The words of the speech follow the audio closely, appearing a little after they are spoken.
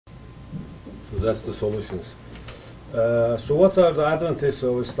So that's the solutions. So what are the advantages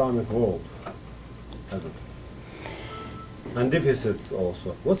of Islamic world? And deficits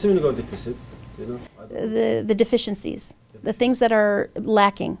also. What's the meaning of deficits? You know, the deficiencies, the things that are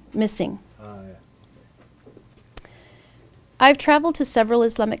lacking, missing. Yeah. I've traveled to several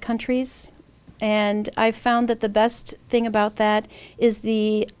Islamic countries, and I've found that the best thing about that is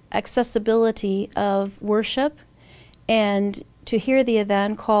the accessibility of worship, and to hear the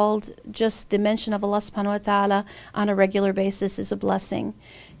adhan called, just the mention of Allah subhanahu wa ta'ala on a regular basis is a blessing.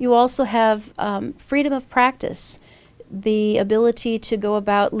 You also have freedom of practice, the ability to go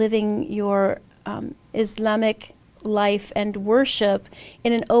about living your Islamic life and worship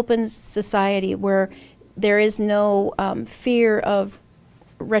in an open society where there is no fear of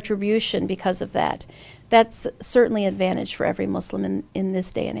retribution because of that. That's certainly an advantage for every Muslim in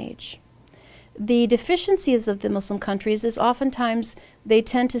this day and age. The deficiencies of the Muslim countries is oftentimes they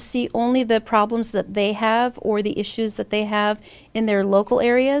tend to see only the problems that they have or the issues that they have in their local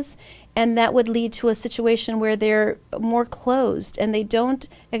areas, and that would lead to a situation where they're more closed and they don't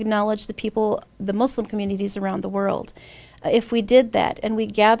acknowledge the people, the Muslim communities around the world. If we did that and we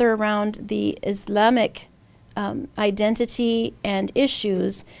gather around the Islamic identity and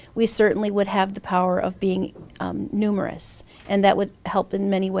issues, we certainly would have the power of being numerous, and that would help in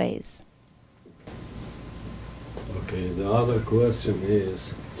many ways. Okay, the other question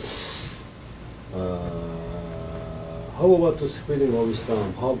is, how about the spreading of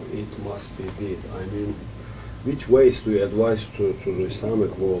Islam? How it must be did? I mean, which ways do you advise to the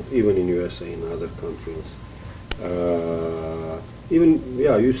Islamic world, even in USA and other countries? Even,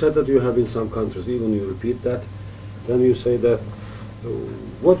 yeah, you said that you have in some countries, even you repeat that, then you say that,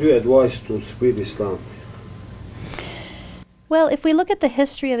 what do you advise to spread Islam? Well, if we look at the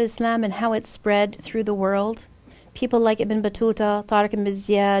history of Islam and how it spread through the world, people like Ibn Battuta, Tariq ibn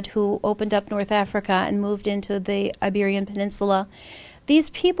Ziyad, who opened up North Africa and moved into the Iberian Peninsula, these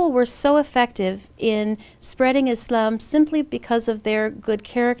people were so effective in spreading Islam simply because of their good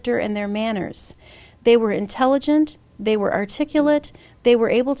character and their manners. They were intelligent, they were articulate, they were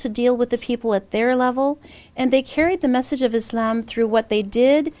able to deal with the people at their level, and they carried the message of Islam through what they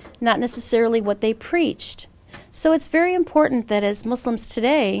did, not necessarily what they preached. So it's very important that as Muslims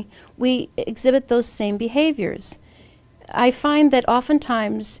today, we exhibit those same behaviors. I find that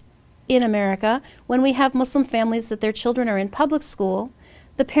oftentimes in America, when we have Muslim families that their children are in public school,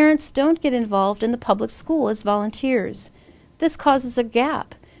 the parents don't get involved in the public school as volunteers. This causes a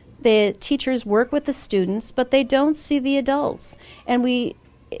gap. The teachers work with the students, but they don't see the adults. And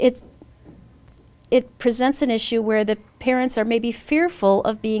it presents an issue where the parents are maybe fearful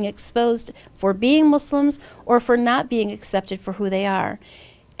of being exposed for being Muslims or for not being accepted for who they are.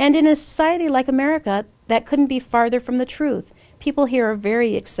 And in a society like America, that couldn't be farther from the truth. People here are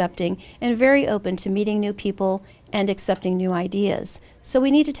very accepting and very open to meeting new people and accepting new ideas. So we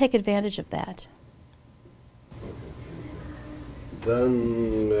need to take advantage of that.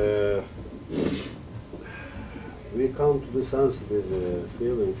 Then we come to the sensitive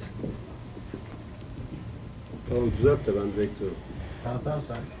feelings. Tamam, düzelt de ben bekliyorum. Tamam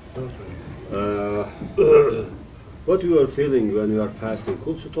sen. What you are feeling when you are fasting?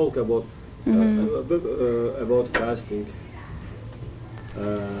 Could you talk about fasting?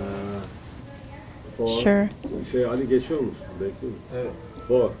 Sure. Ali geçiyor musun? Bekliyorum. Evet.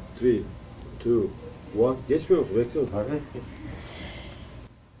 4, 3, 2, 1. Geçmiyor musun? Bekliyorum.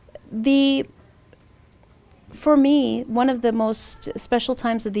 For me, one of the most special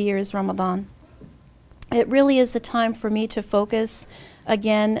times of the year is Ramadan. It really is a time for me to focus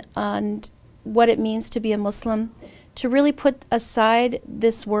again on what it means to be a Muslim, to really put aside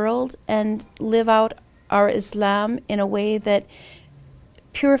this world and live out our Islam in a way that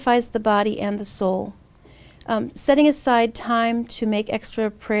purifies the body and the soul. Setting aside time to make extra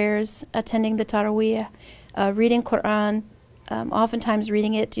prayers, attending the Taraweeh, reading Quran, oftentimes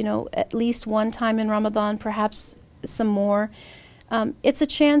reading it, at least one time in Ramadan, perhaps some more. It's a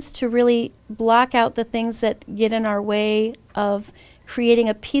chance to really block out the things that get in our way of creating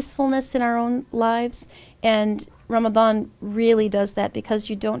a peacefulness in our own lives, and Ramadan really does that because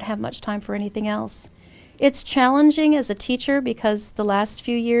you don't have much time for anything else. It's challenging as a teacher because the last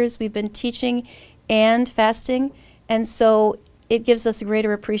few years we've been teaching and fasting, and so it gives us a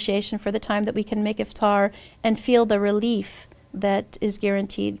greater appreciation for the time that we can make iftar and feel the relief that is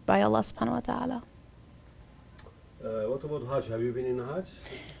guaranteed by Allah subhanahu wa ta'ala. What about Hajj? Have you been in Hajj?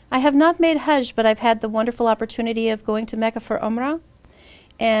 I have not made Hajj, but I've had the wonderful opportunity of going to Mecca for Umrah,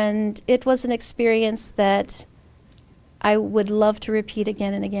 and it was an experience that I would love to repeat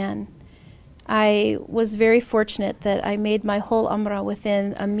again and again. I was very fortunate that I made my whole Umrah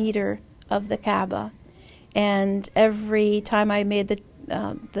within a meter of the Kaaba. And every time I made the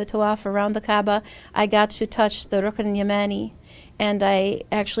tawaf around the Kaaba, I got to touch the Rukn Yamani, and I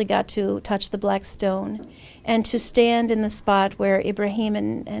actually got to touch the black stone. And to stand in the spot where Ibrahim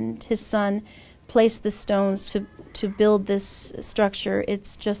and his son placed the stones to build this structure,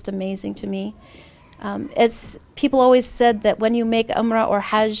 it's just amazing to me. It's people always said that when you make Umrah or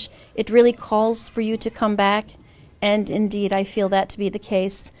Hajj, it really calls for you to come back, and indeed I feel that to be the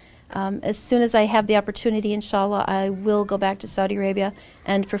case. As soon as I have the opportunity, inshallah, I will go back to Saudi Arabia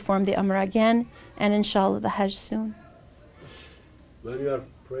and perform the Umrah again, and inshallah the Hajj soon. When you are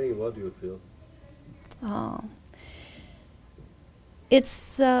praying, what do you feel?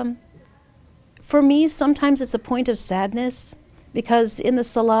 It's, for me, sometimes it's a point of sadness, because in the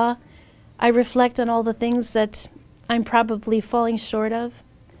Salah, I reflect on all the things that I'm probably falling short of,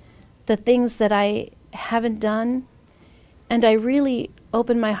 the things that I haven't done, and I really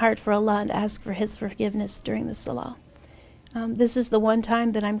open my heart for Allah and ask for His forgiveness during the Salah. This is the one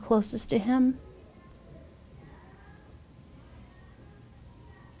time that I'm closest to Him.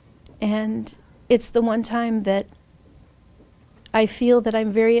 And it's the one time that I feel that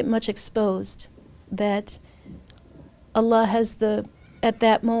I'm very much exposed, that Allah has at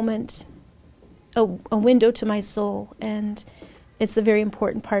that moment, a window to my soul, and it's a very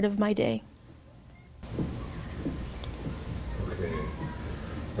important part of my day. Okay.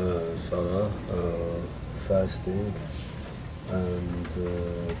 Salah, fasting, and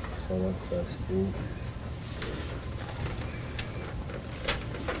Salah, fasting.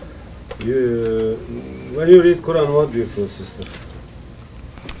 When you read Quran, what do you feel, sister?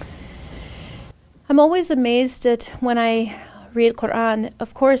 I'm always amazed at when I read Quran.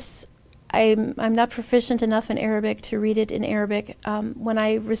 Of course, I'm not proficient enough in Arabic to read it in Arabic. When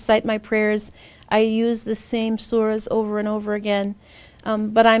I recite my prayers, I use the same surahs over and over again.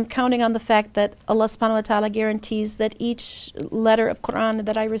 But I'm counting on the fact that Allah subhanahu wa ta'ala guarantees that each letter of Quran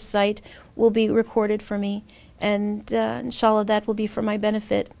that I recite will be recorded for me. And inshallah, that will be for my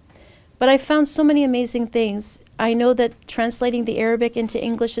benefit. But I found so many amazing things. I know that translating the Arabic into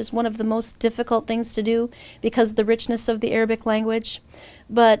English is one of the most difficult things to do because of the richness of the Arabic language.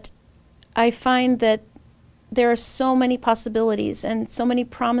 But I find that there are so many possibilities and so many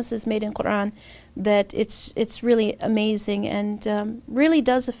promises made in Quran that it's really amazing and really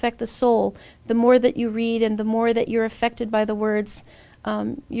does affect the soul. The more that you read and the more that you're affected by the words,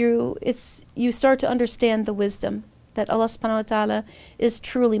 you start to understand the wisdom that Allah subhanahu wa ta'ala is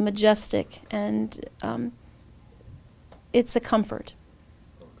truly majestic, and it's a comfort.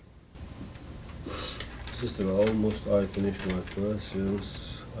 Sister, almost I finished my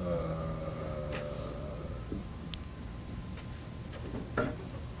questions.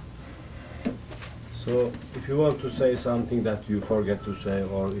 So, if you want to say something that you forget to say,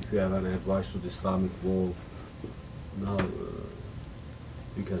 or if you have an advice to the Islamic world, now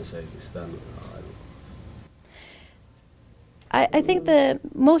you can say this. Then I think the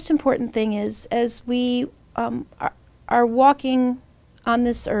most important thing is, as we are walking on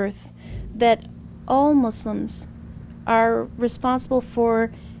this earth, that all Muslims are responsible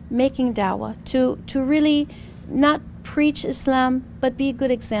for making da'wah, to really not preach Islam, but be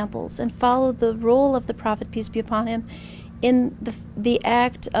good examples and follow the role of the Prophet, peace be upon him, in the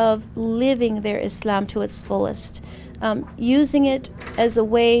act of living their Islam to its fullest, using it as a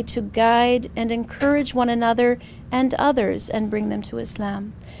way to guide and encourage one another and others and bring them to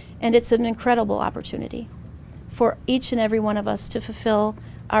Islam. And it's an incredible opportunity for each and every one of us to fulfill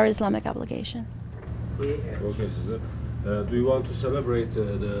our Islamic obligation. Okay, sister. Do you want to celebrate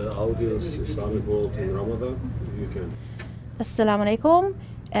the audience Islamic world in Ramadan? You can. Assalamu alaikum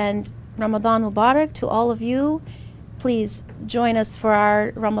and Ramadan Mubarak to all of you. Please join us for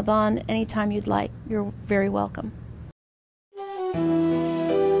our Ramadan anytime you'd like. You're very welcome.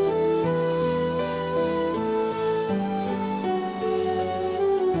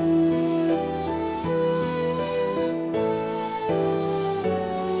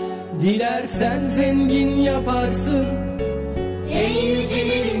 Dilersen zengin yaparsın ey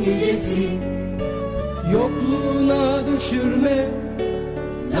yücelerin yücesi. Yokluğuna düşürme,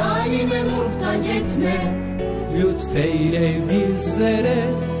 Zalime muhtaç etme, lütfeyle bizlere.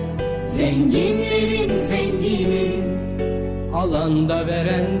 zenginlerin zengini. Alanda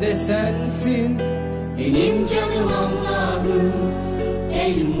veren de sensin, Benim canım Allah'ım,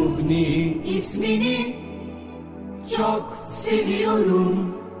 El Mughni ismini çok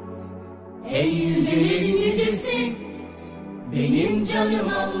seviyorum. Ey yücelerin yücesi, benim canım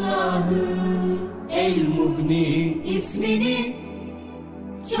Allah'ım, El Mughni ismini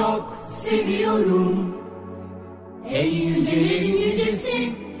çok seviyorum. Ey yücelerin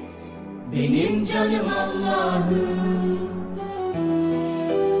yücesi, benim canım Allah'ım.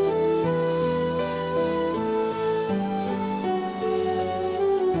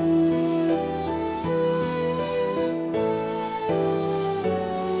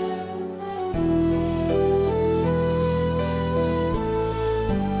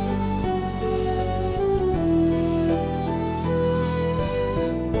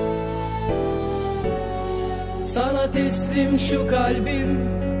 Sana teslim şu kalbim,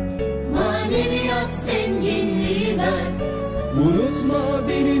 maneviyat zenginliği ver. Unutma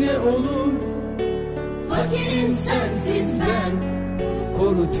beni ne olur, Fakirim sensiz ben.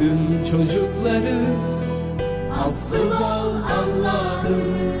 koru tüm çocukları, Affı bol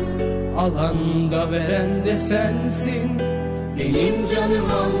Allah'ım. alanda veren de sensin. Benim canım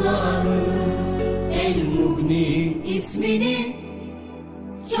Allah'ım. El Mughni ismini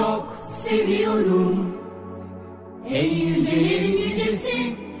çok seviyorum. Ey yücelerin yücesi,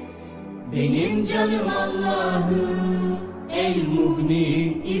 benim canım Allah'ım. El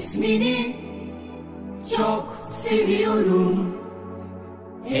Mughni ismini çok seviyorum.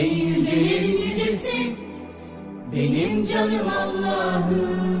 Ey yücelerin yücesi, benim canım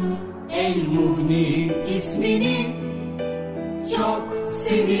Allah'ım. El Mughni ismini çok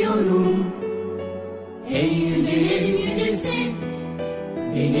seviyorum. Ey yücelerin yücesi,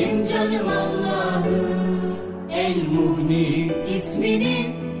 benim canım Allah'ım. El Mughni ismini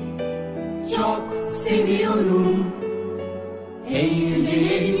çok seviyorum. Ey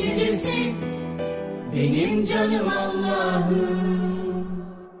yücelerin yücesi, benim canım Allah'ım.